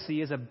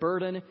celibacy is a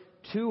burden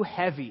too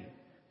heavy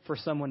for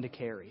someone to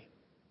carry.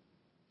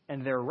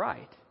 And they're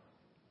right,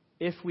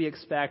 if we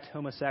expect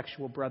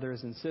homosexual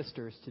brothers and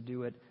sisters to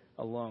do it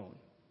alone.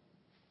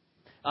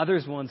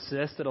 Others will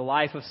insist that a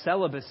life of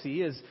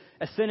celibacy is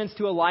a sentence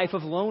to a life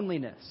of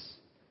loneliness,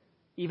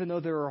 even though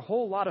there are a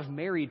whole lot of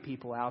married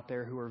people out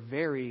there who are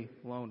very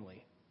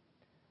lonely,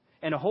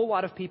 and a whole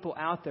lot of people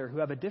out there who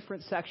have a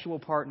different sexual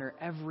partner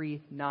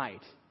every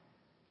night,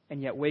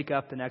 and yet wake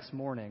up the next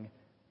morning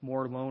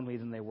more lonely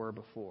than they were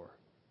before.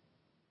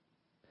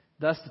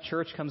 Thus, the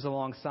church comes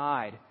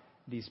alongside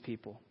these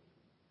people.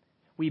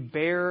 We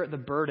bear the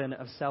burden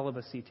of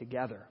celibacy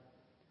together.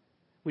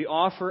 We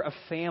offer a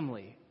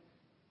family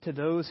to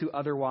those who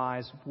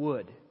otherwise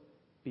would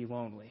be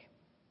lonely.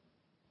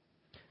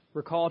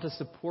 We're called to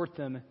support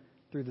them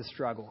through the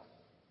struggle,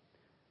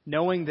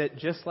 knowing that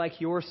just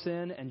like your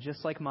sin and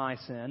just like my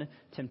sin,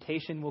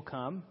 temptation will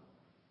come,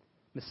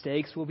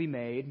 Mistakes will be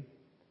made.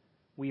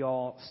 We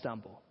all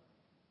stumble.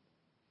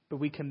 But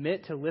we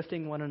commit to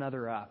lifting one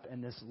another up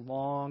in this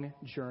long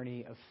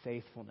journey of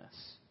faithfulness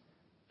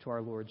to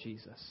our Lord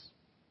Jesus.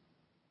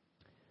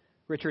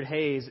 Richard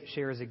Hayes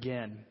shares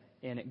again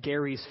in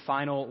Gary's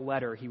final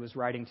letter he was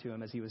writing to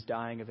him as he was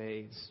dying of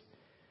AIDS.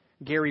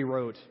 Gary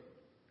wrote,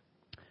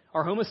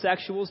 "Are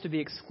homosexuals to be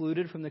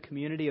excluded from the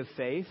community of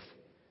faith?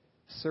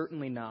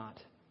 Certainly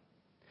not.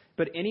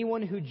 But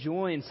anyone who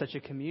joins such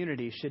a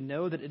community should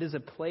know that it is a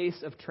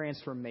place of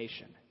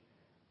transformation,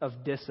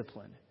 of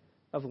discipline,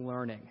 of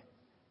learning,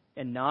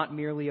 and not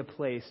merely a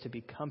place to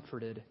be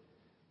comforted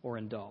or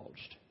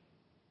indulged."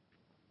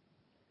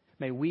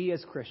 May we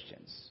as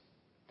Christians,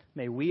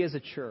 may we as a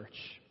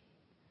church,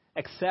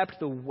 accept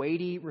the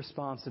weighty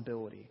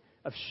responsibility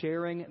of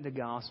sharing the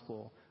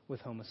gospel with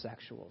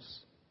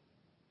homosexuals.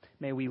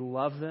 May we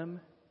love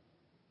them.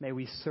 May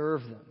we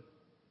serve them.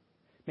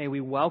 May we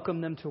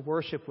welcome them to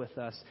worship with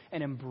us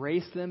and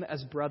embrace them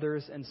as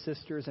brothers and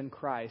sisters in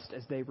Christ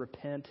as they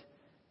repent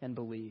and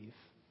believe.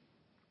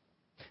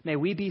 May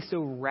we be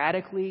so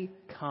radically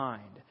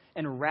kind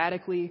and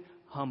radically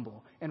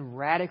humble and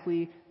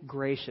radically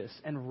gracious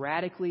and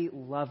radically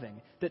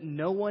loving that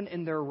no one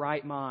in their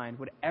right mind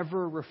would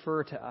ever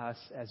refer to us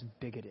as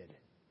bigoted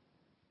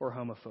or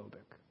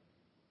homophobic.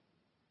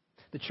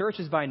 The church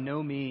is by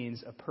no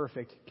means a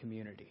perfect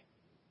community,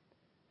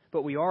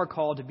 but we are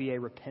called to be a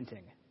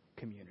repenting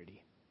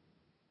community.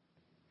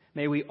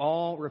 May we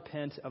all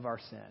repent of our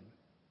sin,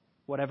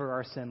 whatever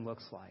our sin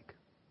looks like.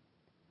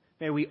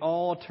 May we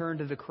all turn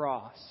to the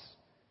cross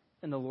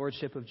and the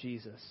lordship of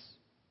Jesus.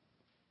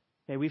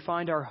 May we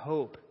find our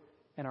hope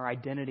and our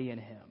identity in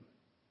Him.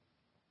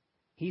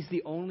 He's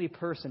the only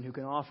person who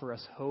can offer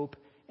us hope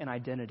and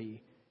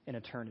identity in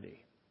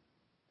eternity.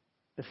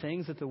 The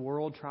things that the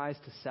world tries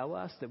to sell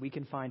us, that we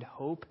can find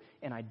hope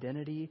and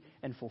identity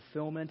and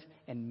fulfillment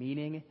and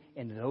meaning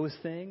in those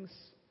things,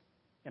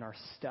 in our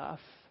stuff,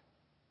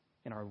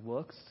 in our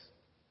looks,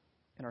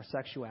 in our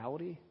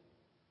sexuality,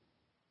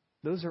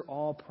 those are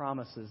all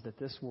promises that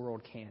this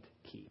world can't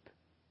keep.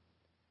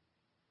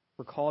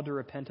 We're called to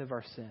repent of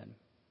our sin,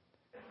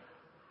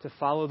 to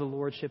follow the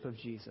lordship of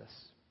Jesus,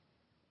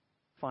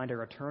 find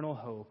our eternal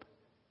hope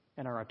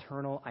and our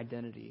eternal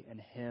identity in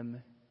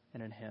Him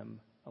and in Him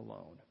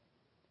alone,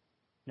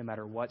 no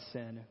matter what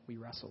sin we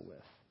wrestle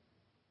with.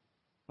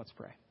 Let's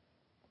pray.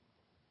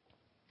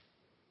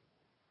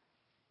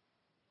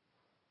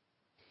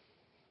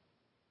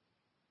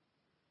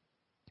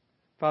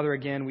 Father,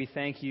 again, we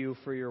thank You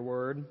for Your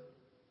word.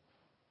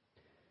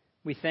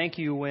 We thank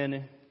You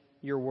when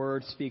Your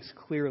word speaks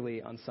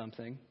clearly on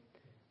something.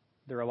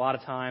 There are a lot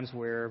of times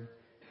where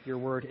Your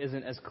word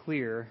isn't as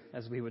clear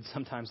as we would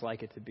sometimes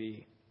like it to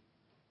be.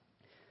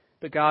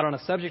 But God, on a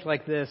subject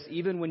like this,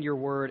 even when Your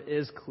word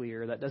is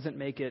clear, that doesn't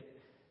make it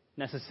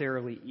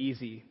necessarily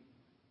easy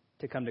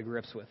to come to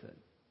grips with it.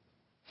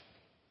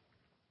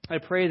 I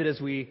pray that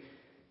as we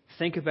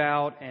think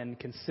about and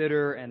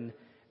consider and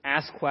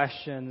ask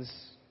questions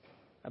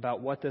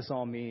about what this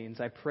all means,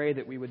 I pray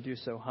that we would do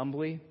so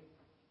humbly.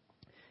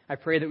 I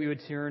pray that we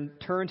would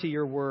turn to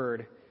Your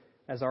word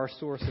as our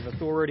source of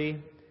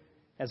authority,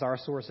 as our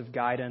source of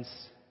guidance,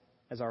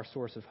 as our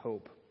source of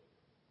hope.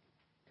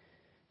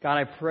 God,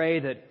 I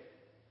pray that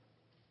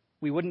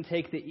we wouldn't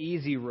take the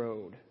easy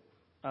road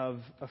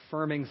of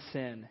affirming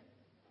sin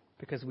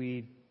because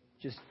we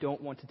just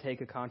don't want to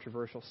take a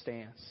controversial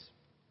stance.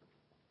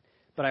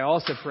 But I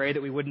also pray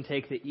that we wouldn't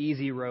take the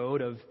easy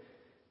road of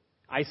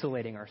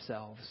isolating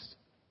ourselves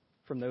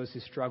from those who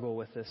struggle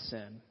with this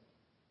sin.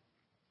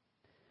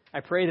 I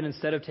pray that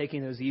instead of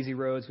taking those easy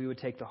roads, we would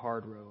take the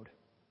hard road,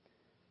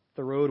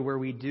 the road where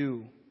we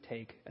do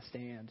take a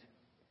stand,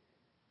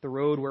 the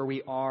road where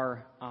we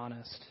are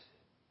honest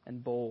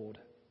and bold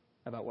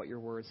about what Your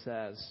word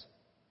says,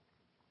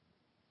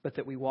 but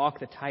that we walk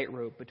the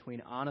tightrope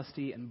between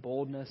honesty and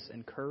boldness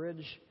and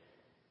courage,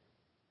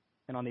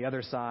 and on the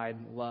other side,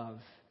 love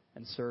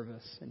and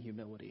service and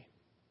humility.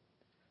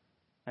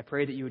 I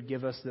pray that You would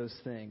give us those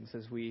things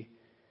as we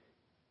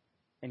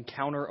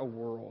encounter a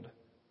world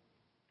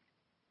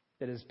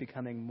that is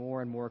becoming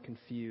more and more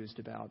confused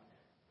about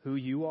who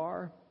You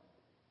are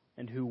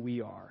and who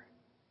we are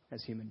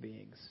as human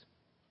beings.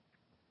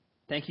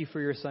 Thank You for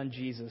Your Son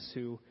Jesus,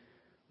 who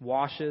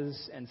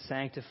washes and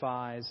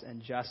sanctifies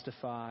and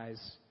justifies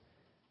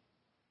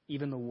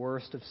even the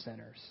worst of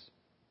sinners,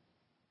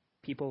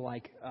 people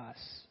like us.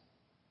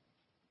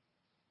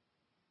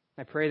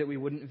 I pray that we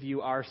wouldn't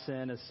view our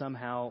sin as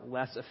somehow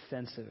less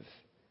offensive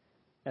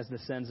as the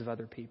sins of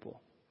other people.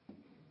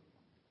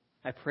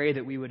 I pray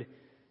that we would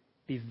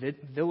be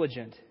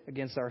vigilant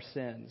against our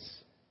sins,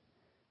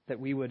 that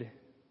we would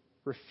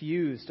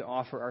refuse to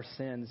offer our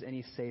sins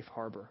any safe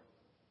harbor.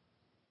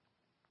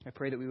 I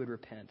pray that we would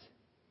repent.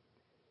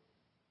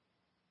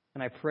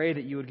 And I pray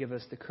that You would give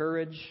us the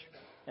courage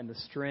and the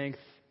strength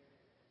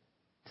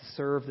to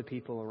serve the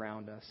people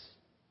around us,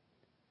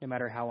 no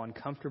matter how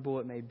uncomfortable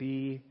it may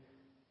be,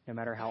 no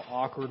matter how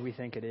awkward we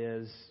think it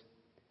is,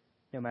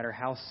 no matter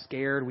how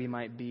scared we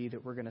might be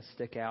that we're going to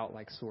stick out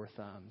like sore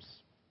thumbs.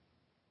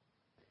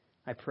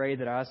 I pray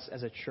that us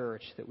as a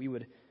church, that we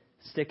would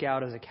stick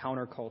out as a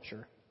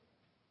counterculture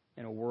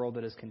in a world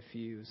that is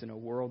confused, in a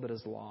world that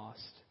is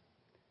lost,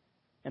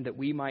 and that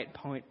we might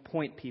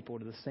point people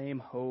to the same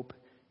hope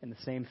and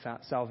the same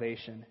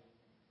salvation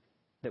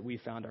that we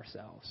found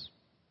ourselves.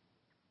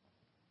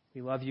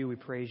 We love you. We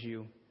praise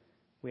you.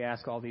 We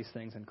ask all these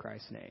things in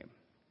Christ's name.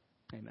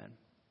 Amen.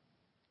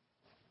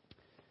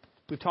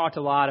 We've talked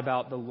a lot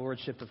about the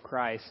Lordship of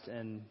Christ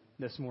in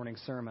this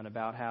morning's sermon,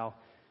 about how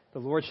the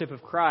Lordship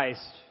of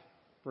Christ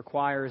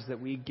requires that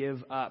we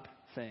give up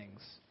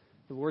things.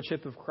 The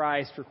Lordship of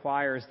Christ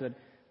requires that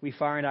we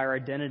find our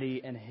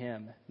identity in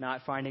Him,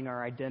 not finding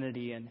our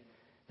identity in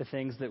the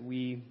things that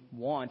we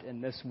want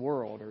in this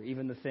world, or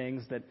even the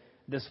things that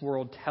this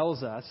world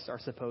tells us are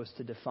supposed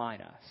to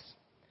define us.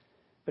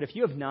 But if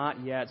you have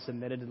not yet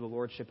submitted to the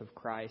Lordship of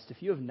Christ,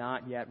 if you have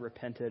not yet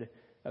repented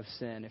of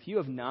sin, if you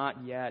have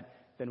not yet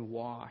been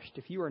washed,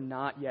 if you are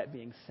not yet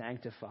being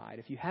sanctified,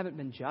 if you haven't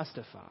been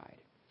justified,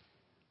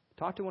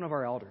 talk to one of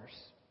our elders.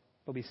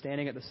 They'll be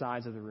standing at the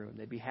sides of the room.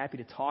 They'd be happy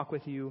to talk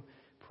with you,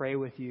 pray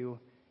with you,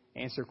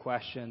 answer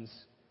questions,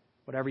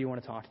 whatever you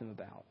want to talk to them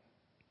about.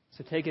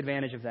 So take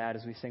advantage of that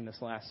as we sing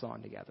this last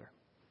song together.